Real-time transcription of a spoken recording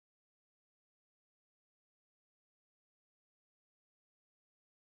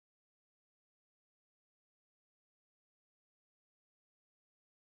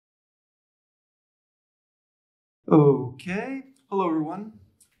Okay, hello everyone.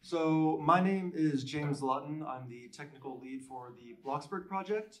 So my name is James Lawton. I'm the technical lead for the Bloxberg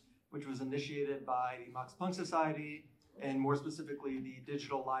project, which was initiated by the Max-Planck Society, and more specifically, the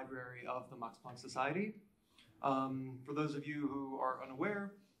digital library of the Max-Planck Society. For those of you who are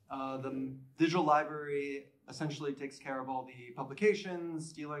unaware, the digital library essentially takes care of all the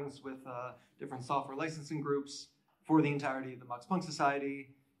publications, dealings with different software licensing groups for the entirety of the Max-Planck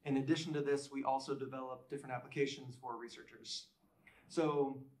Society. In addition to this, we also develop different applications for researchers.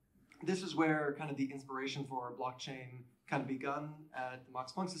 So this is where kind of the inspiration for blockchain kind of begun at the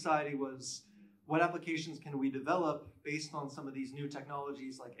Max-Planck Society was, what applications can we develop based on some of these new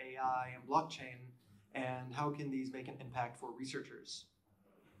technologies like AI and blockchain, and how can these make an impact for researchers?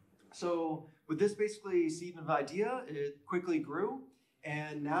 So with this basically seed of idea, it quickly grew,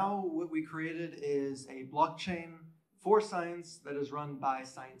 and now what we created is a blockchain for science that is run by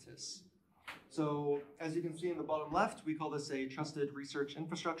scientists. So as you can see in the bottom left, we call this a trusted research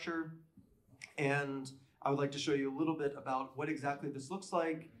infrastructure. And I would like to show you a little bit about what exactly this looks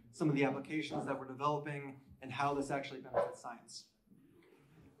like, some of the applications that we're developing, and how this actually benefits science.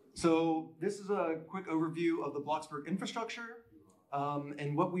 So this is a quick overview of the Bloxberg infrastructure.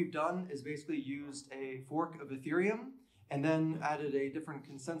 And what we've done is basically used a fork of Ethereum and then added a different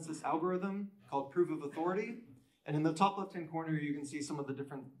consensus algorithm called proof of authority. And in the top left-hand corner, you can see some of the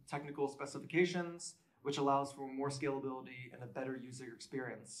different technical specifications, which allows for more scalability and a better user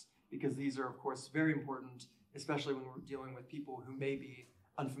experience, because these are, of course, very important, especially when we're dealing with people who may be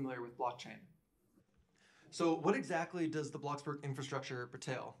unfamiliar with blockchain. So what exactly does the Bloxberg infrastructure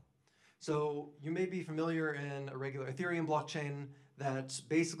entail? So you may be familiar in a regular Ethereum blockchain that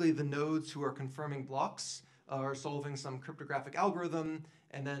basically the nodes who are confirming blocks are solving some cryptographic algorithm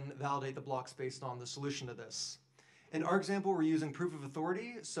and then validate the blocks based on the solution to this. In our example, we're using proof of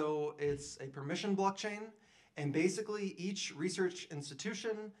authority, so it's a permission blockchain, and basically each research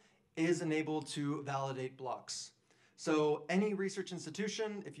institution is enabled to validate blocks. So any research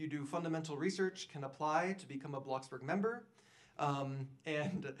institution, if you do fundamental research, can apply to become a Bloxberg member.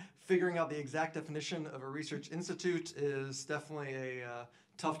 And figuring out the exact definition of a research institute is definitely a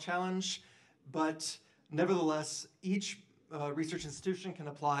tough challenge, but nevertheless, each research institution can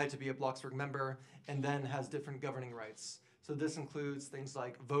apply to be a Bloxberg member and then has different governing rights. So this includes things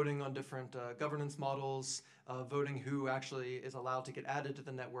like voting on different governance models, voting who actually is allowed to get added to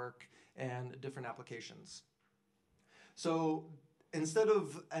the network, and different applications. So instead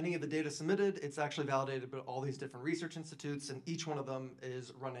of any of the data submitted, it's actually validated by all these different research institutes, and each one of them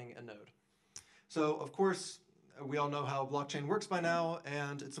is running a node. So of course, we all know how blockchain works by now,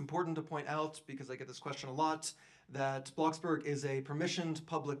 and it's important to point out, because I get this question a lot, that Bloxberg is a permissioned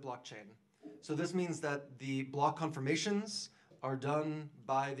public blockchain. So this means that the block confirmations are done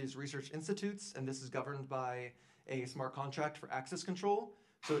by these research institutes, and this is governed by a smart contract for access control.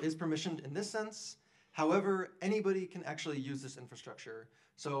 So it is permissioned in this sense. However, anybody can actually use this infrastructure.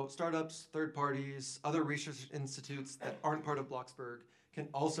 So startups, third parties, other research institutes that aren't part of Bloxberg can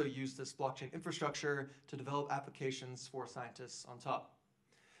also use this blockchain infrastructure to develop applications for scientists on top.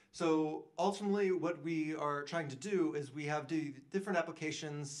 So ultimately, what we are trying to do is we have different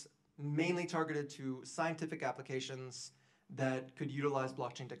applications mainly targeted to scientific applications that could utilize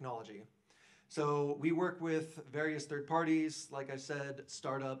blockchain technology. So we work with various third parties, like I said,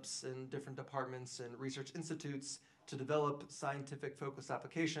 startups and different departments and research institutes to develop scientific focused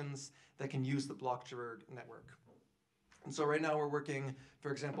applications that can use the Bloxberg network. And so right now we're working,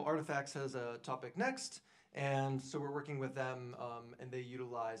 for example, Artifacts has a topic next, and so we're working with them, and they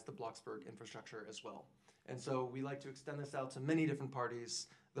utilize the Bloxberg infrastructure as well. And so we like to extend this out to many different parties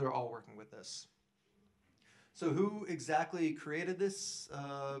that are all working with this. So who exactly created this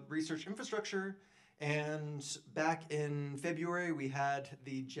research infrastructure? And back in February, we had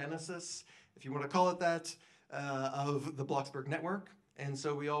the genesis, if you want to call it that, of the Bloxberg network. And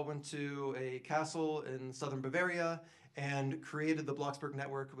so we all went to a castle in southern Bavaria and created the Bloxberg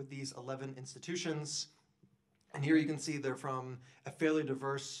network with these 11 institutions. And here you can see they're from a fairly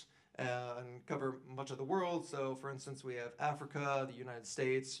diverse and cover much of the world. So for instance, we have Africa, the United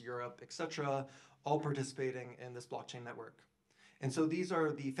States, Europe, etc., all participating in this blockchain network. And so these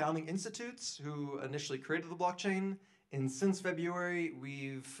are the founding institutes who initially created the blockchain. And since February,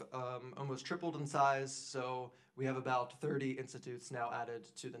 we've almost tripled in size. So we have about 30 institutes now added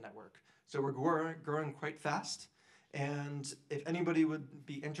to the network. So we're growing quite fast. And if anybody would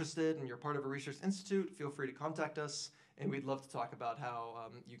be interested and you're part of a research institute, feel free to contact us, and we'd love to talk about how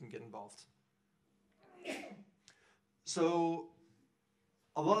you can get involved. So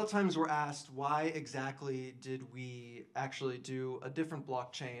A lot of times we're asked, why exactly did we actually do a different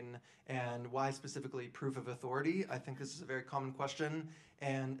blockchain, and why specifically proof of authority? I think this is a very common question,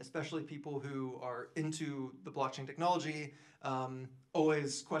 and especially people who are into the blockchain technology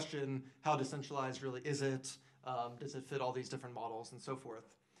always question, how decentralized really is it? Does it fit all these different models and so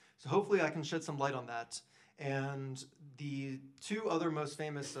forth? So hopefully I can shed some light on that. And the two other most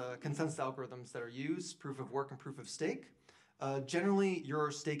famous consensus algorithms that are used, proof of work and proof of stake, generally,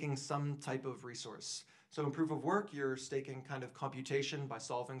 you're staking some type of resource. So in proof of work, you're staking kind of computation by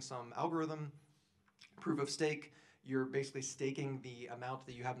solving some algorithm. Proof of stake, you're basically staking the amount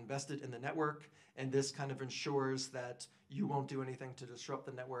that you have invested in the network, and this kind of ensures that you won't do anything to disrupt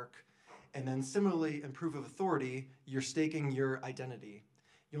the network. And then similarly, in proof of authority, you're staking your identity.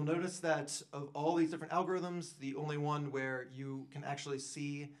 You'll notice that of all these different algorithms, the only one where you can actually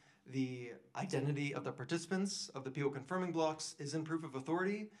see the identity of the participants, of the people confirming blocks, is in proof of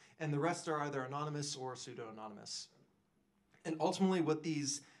authority, and the rest are either anonymous or pseudo-anonymous. And ultimately what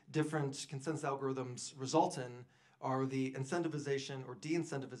these different consensus algorithms result in are the incentivization or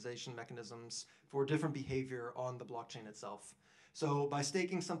de-incentivization mechanisms for different behavior on the blockchain itself. So by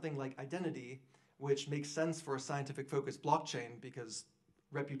staking something like identity, which makes sense for a scientific focused blockchain because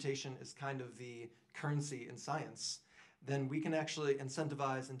reputation is kind of the currency in science, then we can actually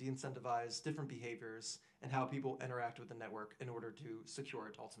incentivize and de-incentivize different behaviors and how people interact with the network in order to secure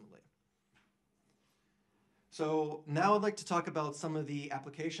it ultimately. So now I'd like to talk about some of the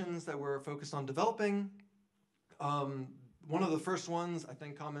applications that we're focused on developing. One of the first ones, I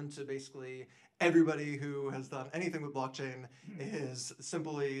think common to basically everybody who has done anything with blockchain, is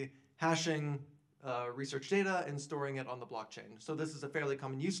simply hashing research data and storing it on the blockchain. So this is a fairly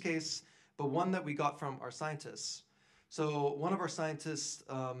common use case, but one that we got from our scientists. So one of our scientists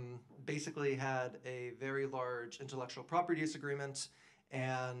basically had a very large intellectual property disagreement,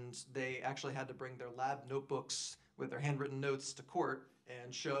 and they actually had to bring their lab notebooks with their handwritten notes to court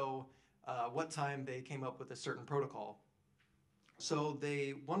and show what time they came up with a certain protocol. So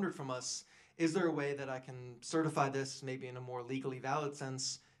they wondered from us, is there a way that I can certify this maybe in a more legally valid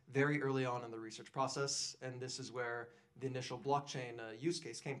sense very early on in the research process? And this is where the initial blockchain use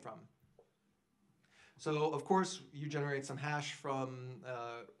case came from. So of course, you generate some hash from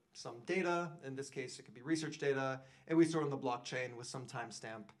some data. In this case, it could be research data, and we store it on the blockchain with some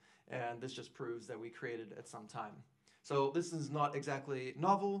timestamp. And this just proves that we created it at some time. So this is not exactly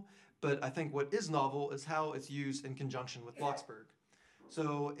novel, but I think what is novel is how it's used in conjunction with Bloxberg.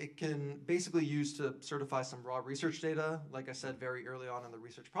 So it can basically use to certify some raw research data, like I said, very early on in the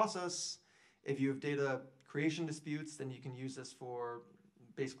research process. If you have data creation disputes, then you can use this for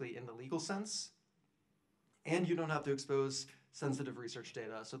basically in the legal sense. And you don't have to expose sensitive research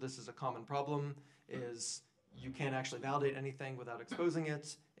data. So this is a common problem, is you can't actually validate anything without exposing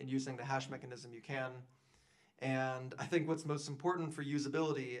it, and using the hash mechanism you can. And I think what's most important for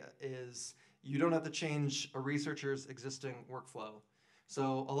usability is you don't have to change a researcher's existing workflow.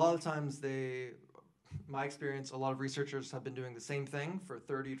 So a lot of times my experience, a lot of researchers have been doing the same thing for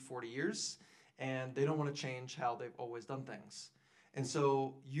 30 to 40 years, and they don't want to change how they've always done things. And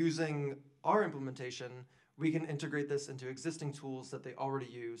so using our implementation, we can integrate this into existing tools that they already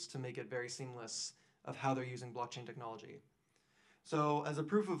use to make it very seamless of how they're using blockchain technology. So as a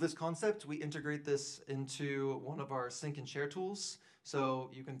proof of this concept, we integrate this into one of our sync and share tools. So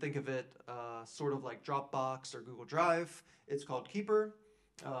you can think of it sort of like Dropbox or Google Drive. It's called Keeper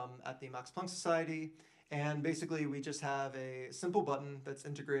at the Max-Planck Society. And basically, we just have a simple button that's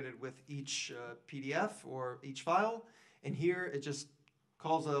integrated with each PDF or each file. And here, it just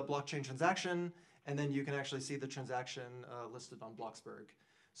calls a blockchain transaction, and then you can actually see the transaction listed on Bloxberg.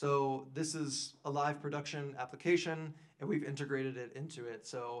 So this is a live production application, and we've integrated it into it.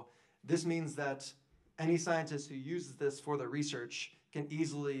 So this means that any scientist who uses this for their research can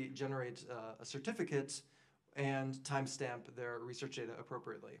easily generate a certificate and timestamp their research data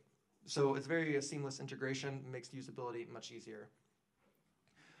appropriately. So it's very seamless integration, makes usability much easier.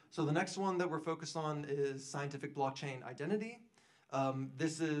 So the next one that we're focused on is scientific blockchain identity.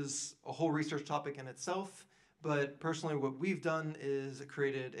 This is a whole research topic in itself, but personally what we've done is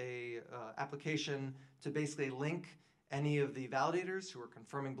created a application to basically link any of the validators who are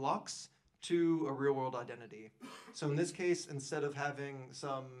confirming blocks to a real-world identity. So in this case, instead of having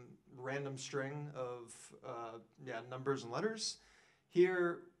some random string of numbers and letters,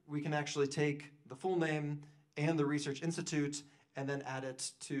 here we can actually take the full name and the research institute and then add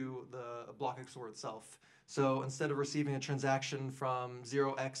it to the block XOR itself. So instead of receiving a transaction from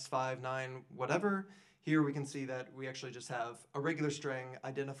 0x59 whatever, here we can see that we actually just have a regular string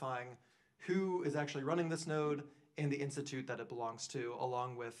identifying who is actually running this node and the institute that it belongs to,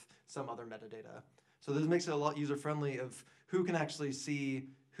 along with some other metadata. So this makes it a lot user-friendly of who can actually see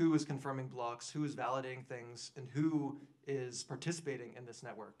who is confirming blocks, who is validating things, and who is participating in this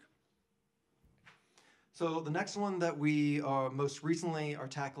network. So the next one that we most recently are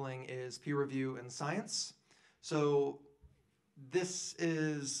tackling is peer review in science. So this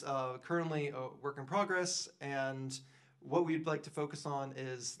is currently a work in progress, and what we'd like to focus on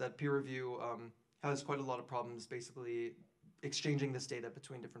is that peer review has quite a lot of problems basically exchanging this data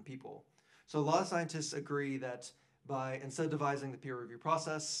between different people. So a lot of scientists agree that by incentivizing the peer review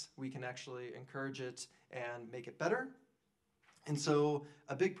process, we can actually encourage it and make it better. And so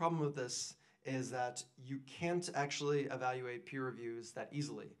a big problem with this is that you can't actually evaluate peer reviews that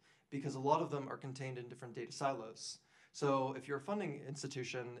easily because a lot of them are contained in different data silos. So if you're a funding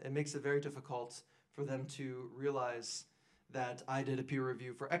institution, it makes it very difficult for them to realize that I did a peer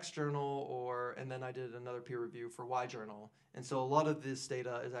review for X journal and then I did another peer review for Y journal. And so a lot of this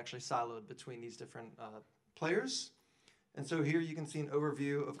data is actually siloed between these different players. And so here you can see an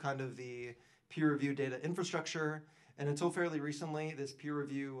overview of kind of the peer review data infrastructure. And until fairly recently, this peer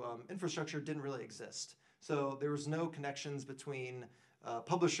review infrastructure didn't really exist. So there was no connections between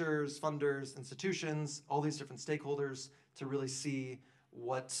publishers, funders, institutions, all these different stakeholders to really see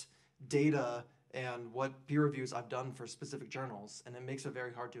what data and what peer reviews I've done for specific journals. And it makes it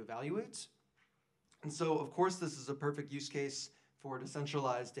very hard to evaluate. And so, of course, this is a perfect use case for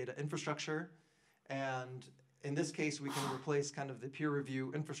decentralized data infrastructure. And in this case, we can replace kind of the peer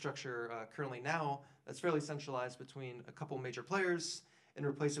review infrastructure currently now that's fairly centralized between a couple major players and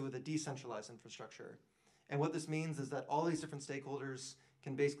replace it with a decentralized infrastructure. And what this means is that all these different stakeholders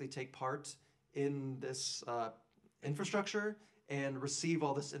can basically take part in this infrastructure and receive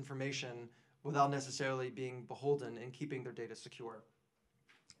all this information without necessarily being beholden and keeping their data secure.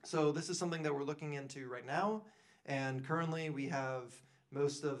 So this is something that we're looking into right now. And currently we have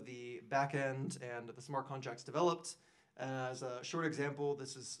most of the backend and the smart contracts developed. As a short example,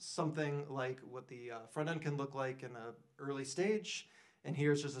 this is something like what the front end can look like in an early stage. And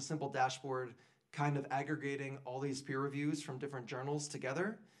here's just a simple dashboard kind of aggregating all these peer reviews from different journals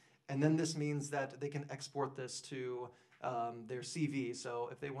together. And then this means that they can export this to their CV. So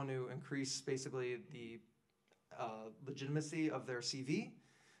if they want to increase basically the legitimacy of their CV,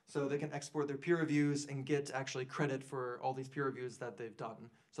 so they can export their peer reviews and get actually credit for all these peer reviews that they've done.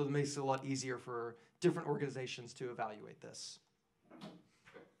 So it makes it a lot easier for different organizations to evaluate this.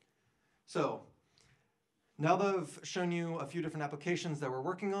 So now that I've shown you a few different applications that we're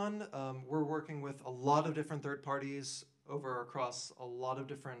working on, we're working with a lot of different third parties across a lot of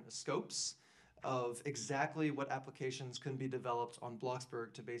different scopes of exactly what applications can be developed on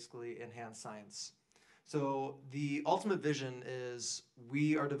Bloxberg to basically enhance science. So the ultimate vision is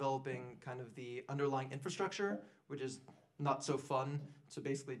we are developing kind of the underlying infrastructure, which is not so fun to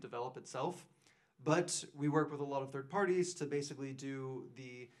basically develop itself. But we work with a lot of third parties to basically do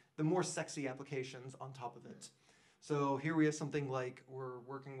the more sexy applications on top of it. So here we have something like we're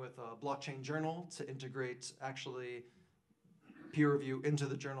working with a blockchain journal to integrate actually peer review into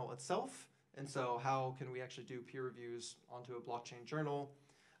the journal itself. And so how can we actually do peer reviews onto a blockchain journal?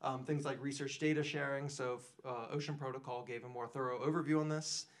 Things like research data sharing. So Ocean Protocol gave a more thorough overview on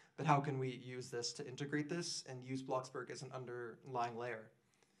this, but how can we use this to integrate this and use Bloxberg as an underlying layer?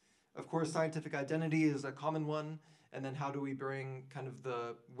 Of course, scientific identity is a common one. And then how do we bring kind of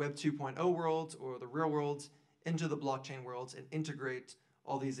the Web 2.0 world or the real world into the blockchain world and integrate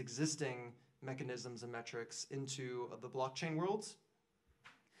all these existing mechanisms and metrics into the blockchain world?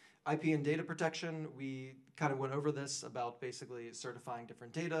 IP and data protection, we kind of went over this about basically certifying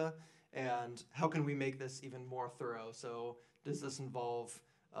different data and how can we make this even more thorough. So does this involve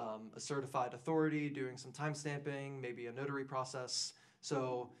a certified authority doing some timestamping, maybe a notary process?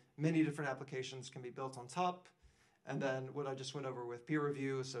 So many different applications can be built on top. And then what I just went over with peer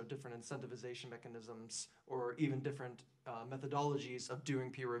review, so different incentivization mechanisms or even different methodologies of doing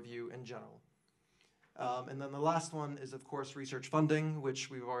peer review in general. And then the last one is, of course, research funding,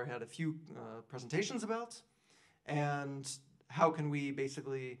 which we've already had a few presentations about. And how can we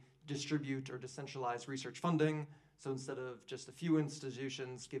basically distribute or decentralize research funding? So instead of just a few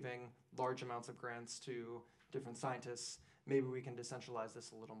institutions giving large amounts of grants to different scientists, maybe we can decentralize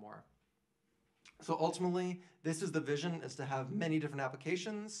this a little more. So ultimately, this is the vision, is to have many different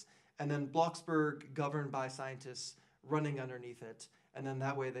applications, and then Bloxberg governed by scientists running underneath it. And then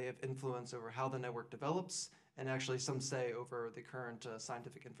that way they have influence over how the network develops and actually some say over the current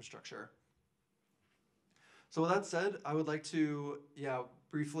scientific infrastructure. So with that said, I would like to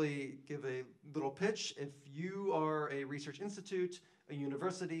briefly give a little pitch. If you are a research institute, a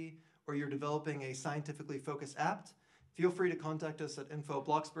university, or you're developing a scientifically focused app, feel free to contact us at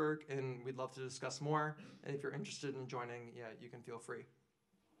info@Bloxberg, and we'd love to discuss more. And if you're interested in joining, yeah, you can feel free.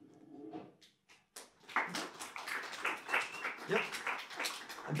 Yep.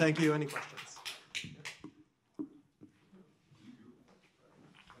 And thank you. Any questions?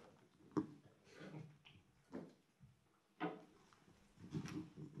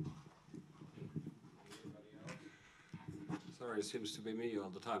 Sorry, it seems to be me all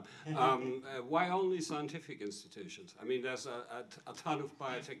the time. Why only scientific institutions? I mean, there's a ton of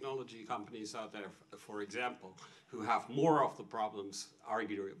biotechnology companies out there, for example, who have more of the problems,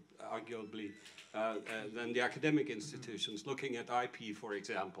 arguably, than the academic institutions. Looking at IP, for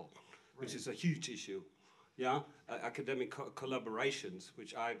example, which is a huge issue. Yeah, academic collaborations,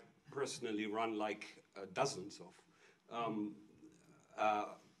 which I personally run like dozens of.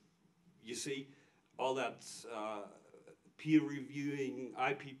 You see, all that peer reviewing,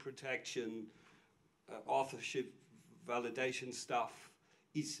 IP protection, authorship validation stuff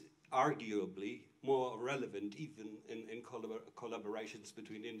is arguably more relevant even in collaborations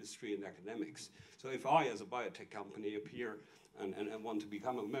between industry and academics. So if I, as a biotech company, appear and want to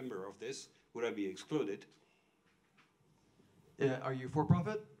become a member of this, would I be excluded? Are you for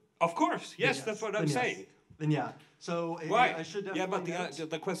profit? Of course, yes, that's what I'm saying. Then yeah. So why? I should definitely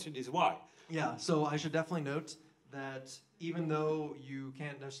the question is why? Yeah, so I should definitely note that even though you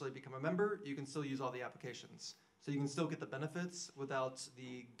can't necessarily become a member, you can still use all the applications. So you can still get the benefits without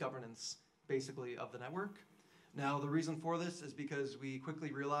the governance, basically, of the network. Now, the reason for this is because we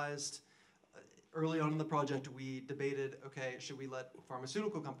quickly realized early on in the project, we debated, okay, should we let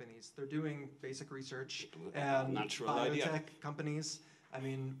pharmaceutical companies, they're doing basic research, and biotech companies, I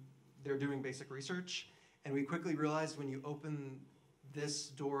mean, they're doing basic research. And we quickly realized when you open this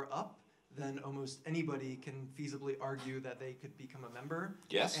door up, then almost anybody can feasibly argue that they could become a member.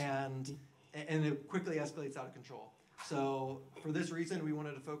 Yes. And it quickly escalates out of control. So for this reason, we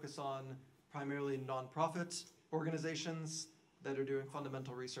wanted to focus on primarily nonprofit organizations that are doing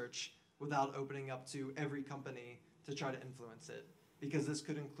fundamental research without opening up to every company to try to influence it. Because this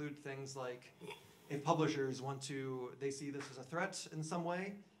could include things like if publishers they see this as a threat in some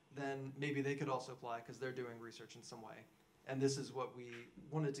way, then maybe they could also apply because they're doing research in some way. And this is what we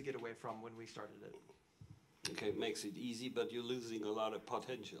wanted to get away from when we started it. Okay, it makes it easy, but you're losing a lot of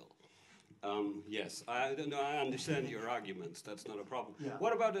potential. Yes, I understand your arguments. That's not a problem. Yeah.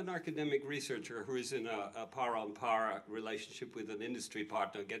 What about an academic researcher who is in a par-on-par relationship with an industry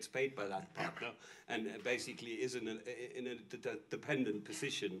partner, gets paid by that partner, and basically is in a dependent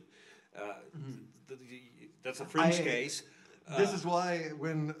position? That's a fringe case. This is why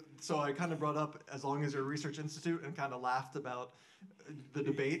so I kind of brought up as long as you're a research institute and kind of laughed about the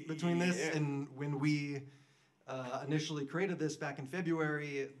debate between this. Yeah. And when we initially created this back in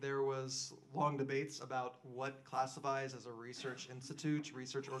February, there was long debates about what classifies as a research institute,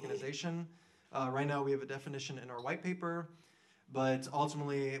 research organization. Right now we have a definition in our white paper, but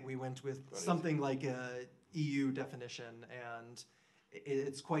ultimately we went with something like a EU definition, and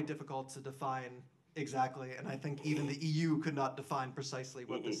it's quite difficult to define exactly, and I think even the EU could not define precisely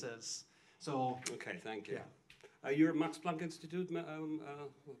what this is. So. Okay, thank you. Yeah. You're a Max-Planck Institute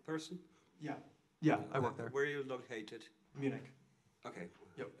person? Yeah. Yeah, I work there. Where are you located? Munich. Okay.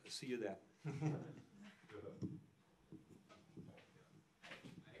 Yep. See you there. I actually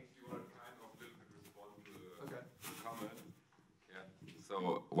want to kind of respond to the comment. Yeah.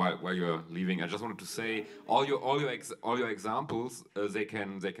 So while you're leaving, I just wanted to say all your examples they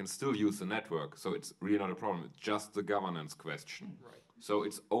can still use the network. So it's really not a problem. It's just the governance question. Right. So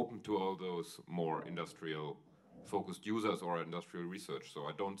it's open to all those more industrial focused users or industrial research. So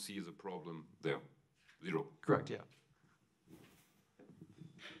I don't see the problem there. Zero. Correct. Yeah.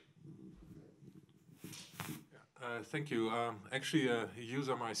 Thank you. Actually, a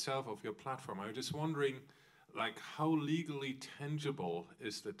user myself of your platform. I was just wondering, like, how legally tangible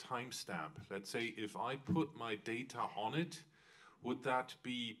is the timestamp? Let's say if I put my data on it, would that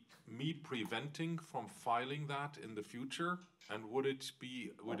be me preventing from filing that in the future? And would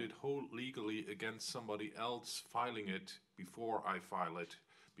it hold legally against somebody else filing it before I file it?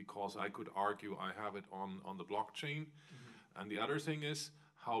 Because I could argue I have it on the blockchain. Mm-hmm. And the other thing is,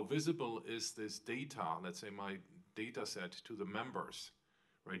 how visible is this data, let's say my data set, to the members?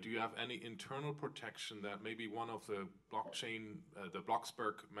 Right? Do you have any internal protection that maybe one of the blockchain, the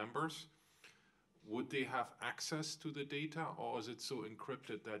Bloxberg members, would they have access to the data, or is it so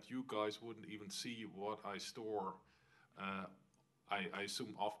encrypted that you guys wouldn't even see what I store? I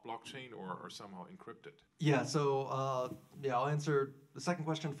assume off blockchain or somehow encrypted. Yeah. So I'll answer the second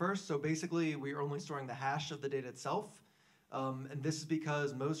question first. So basically, we are only storing the hash of the data itself. And this is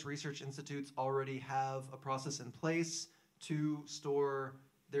because most research institutes already have a process in place to store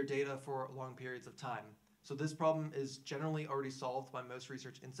their data for long periods of time. So this problem is generally already solved by most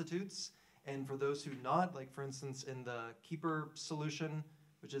research institutes. And for those who not, like for instance in the Keeper solution,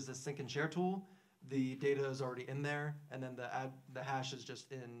 which is the sync and share tool, the data is already in there, and then the hash is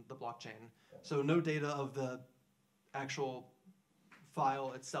just in the blockchain. So no data of the actual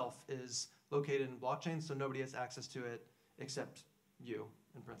file itself is located in blockchain, so nobody has access to it except you,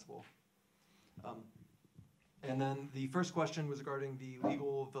 in principle. And then the first question was regarding the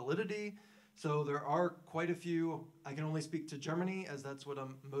legal validity. So there are quite a few. I can only speak to Germany, as that's what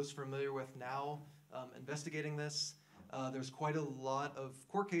I'm most familiar with now, investigating this. There's quite a lot of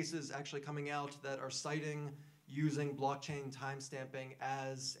court cases actually coming out that are citing using blockchain timestamping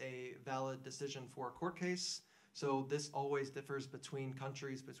as a valid decision for a court case. So this always differs between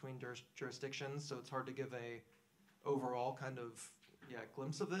countries, between jurisdictions, so it's hard to give a overall kind of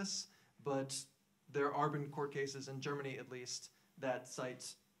glimpse of this. But there are been court cases, in Germany at least, that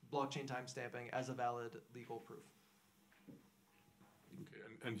cite blockchain timestamping as a valid legal proof.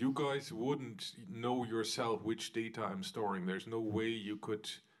 Okay, and you guys wouldn't know yourself which data I'm storing. There's no way you could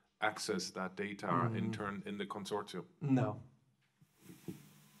access that data in turn in the consortium. No.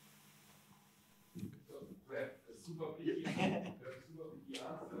 Super picky answer.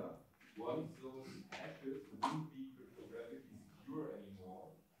 Once those hashes won't be cryptographically secure anymore,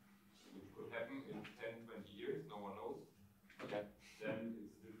 which could happen in 10, 20 years, no one knows. Okay. Then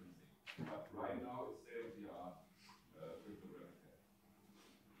it's a different thing. But right now it's state-of-the-art cryptographic hash.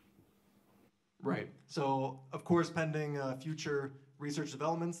 Right. So, of course, pending future research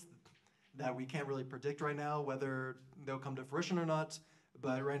developments that we can't really predict right now whether they'll come to fruition or not.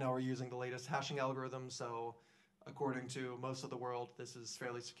 But right now we're using the latest hashing algorithm, so according to most of the world, this is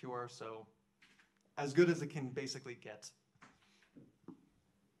fairly secure, so as good as it can basically get.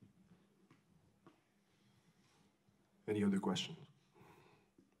 Any other questions?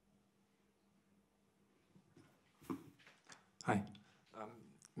 Hi.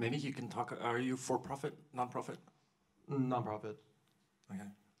 Maybe you can talk, are you for-profit, non-profit? Non-profit. Okay.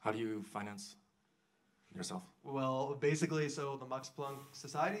 How do you finance yourself? Well, basically, so the Max-Planck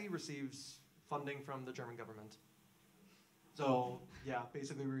Society receives funding from the German government. So, yeah,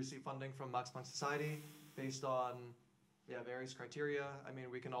 basically we receive funding from Max-Planck Society based on various criteria. I mean,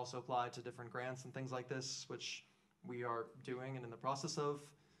 we can also apply to different grants and things like this, which we are doing and in the process of.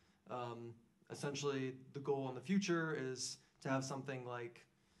 Essentially, the goal in the future is to have something like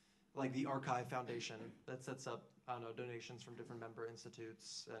the Archive Foundation that sets up, I don't know, donations from different member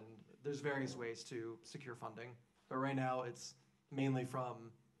institutes, and there's various ways to secure funding. But right now, it's mainly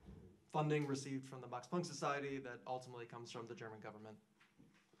from funding received from the Max-Planck Society that ultimately comes from the German government.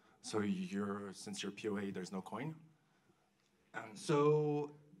 So since you're POA, there's no coin?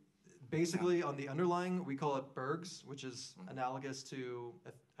 So basically on the underlying, we call it Bergs, which is analogous to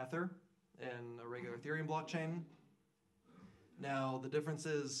Ether in a regular Ethereum blockchain. Now, the difference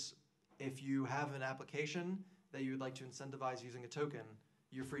is if you have an application that you would like to incentivize using a token,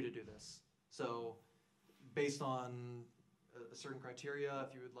 you're free to do this. So based on a certain criteria,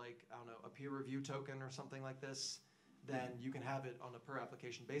 if you would like, I don't know, a peer review token or something like this, then you can have it on a per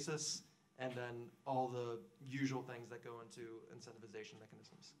application basis, and then all the usual things that go into incentivization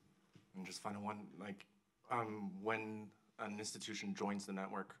mechanisms. And just final one, like when an institution joins the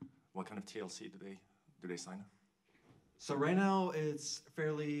network, what kind of TLC do they sign? So right now it's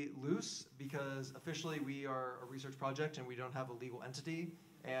fairly loose because officially we are a research project and we don't have a legal entity,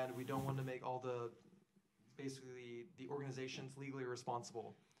 and we don't want to make all basically the organizations legally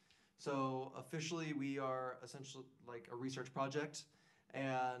responsible. So officially we are essentially like a research project,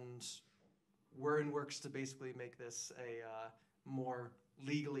 and we're in works to basically make this a more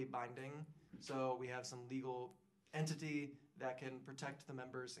legally binding. So we have some legal entity that can protect the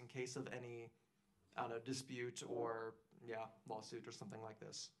members in case of any, I don't know, dispute or lawsuit or something like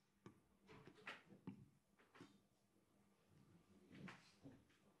this.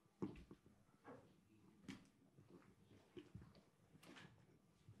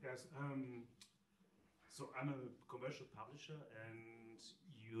 Yes, so I'm a commercial publisher, and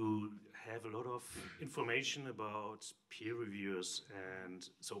you have a lot of information about peer reviewers, and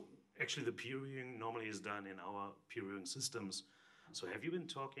so actually the peer reviewing normally is done in our peer reviewing systems. So have you been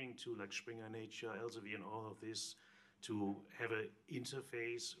talking to like Springer Nature, Elsevier, and all of this to have an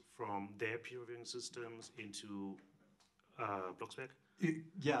interface from their peer reviewing systems into Bloxberg?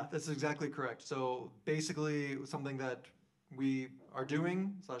 Yeah, that's exactly correct. So basically something that we are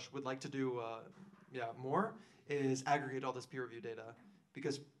doing / would like to do more is aggregate all this peer review data,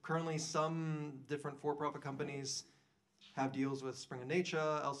 because currently some different for-profit companies have deals with Springer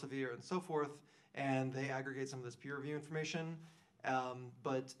Nature, Elsevier, and so forth, and they aggregate some of this peer review information,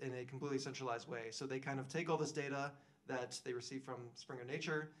 but in a completely centralized way. So they kind of take all this data that they receive from Springer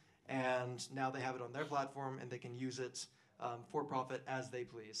Nature, and now they have it on their platform, and they can use it for profit as they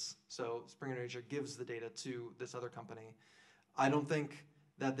please. So Springer Nature gives the data to this other company. I don't think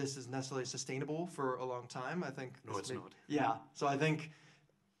that this is necessarily sustainable for a long time. I think No, it's not. Yeah, so I think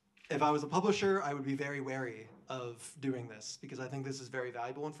if I was a publisher, I would be very wary of doing this because I think this is very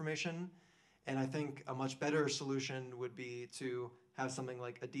valuable information. And I think a much better solution would be to have something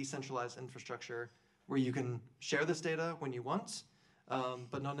like a decentralized infrastructure where you can share this data when you want,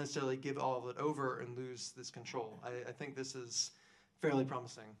 but not necessarily give all of it over and lose this control. I think this is fairly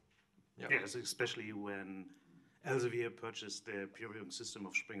promising. Yeah. Yes, especially when Elsevier purchased the peer reviewing system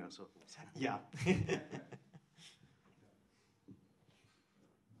of Springer. So Yeah.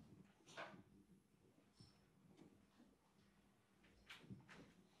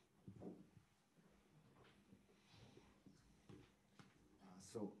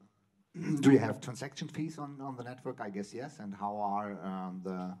 So, do you have transaction fees on the network? I guess yes. And how are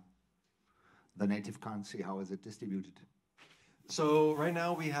the native currency? How is it distributed? So right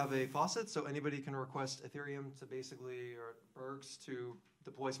now we have a faucet, so anybody can request Ethereum to basically, or Bergs to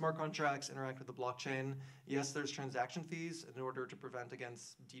deploy smart contracts, interact with the blockchain. Yes, there's transaction fees in order to prevent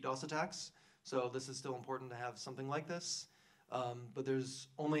against DDoS attacks. So this is still important to have something like this. But there's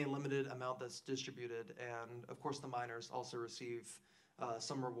only a limited amount that's distributed. And of course the miners also receive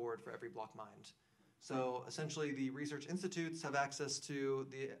some reward for every block mined. So essentially the research institutes have access to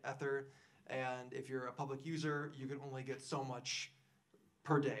the Ether. And if you're a public user, you can only get so much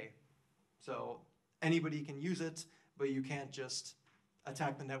per day. So anybody can use it, but you can't just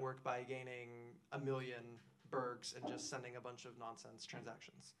attack the network by gaining 1 million Bergs and just sending a bunch of nonsense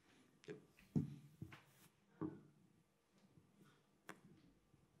transactions. Yep.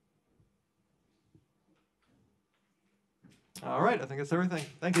 All right, I think that's everything.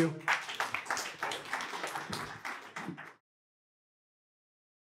 Thank you.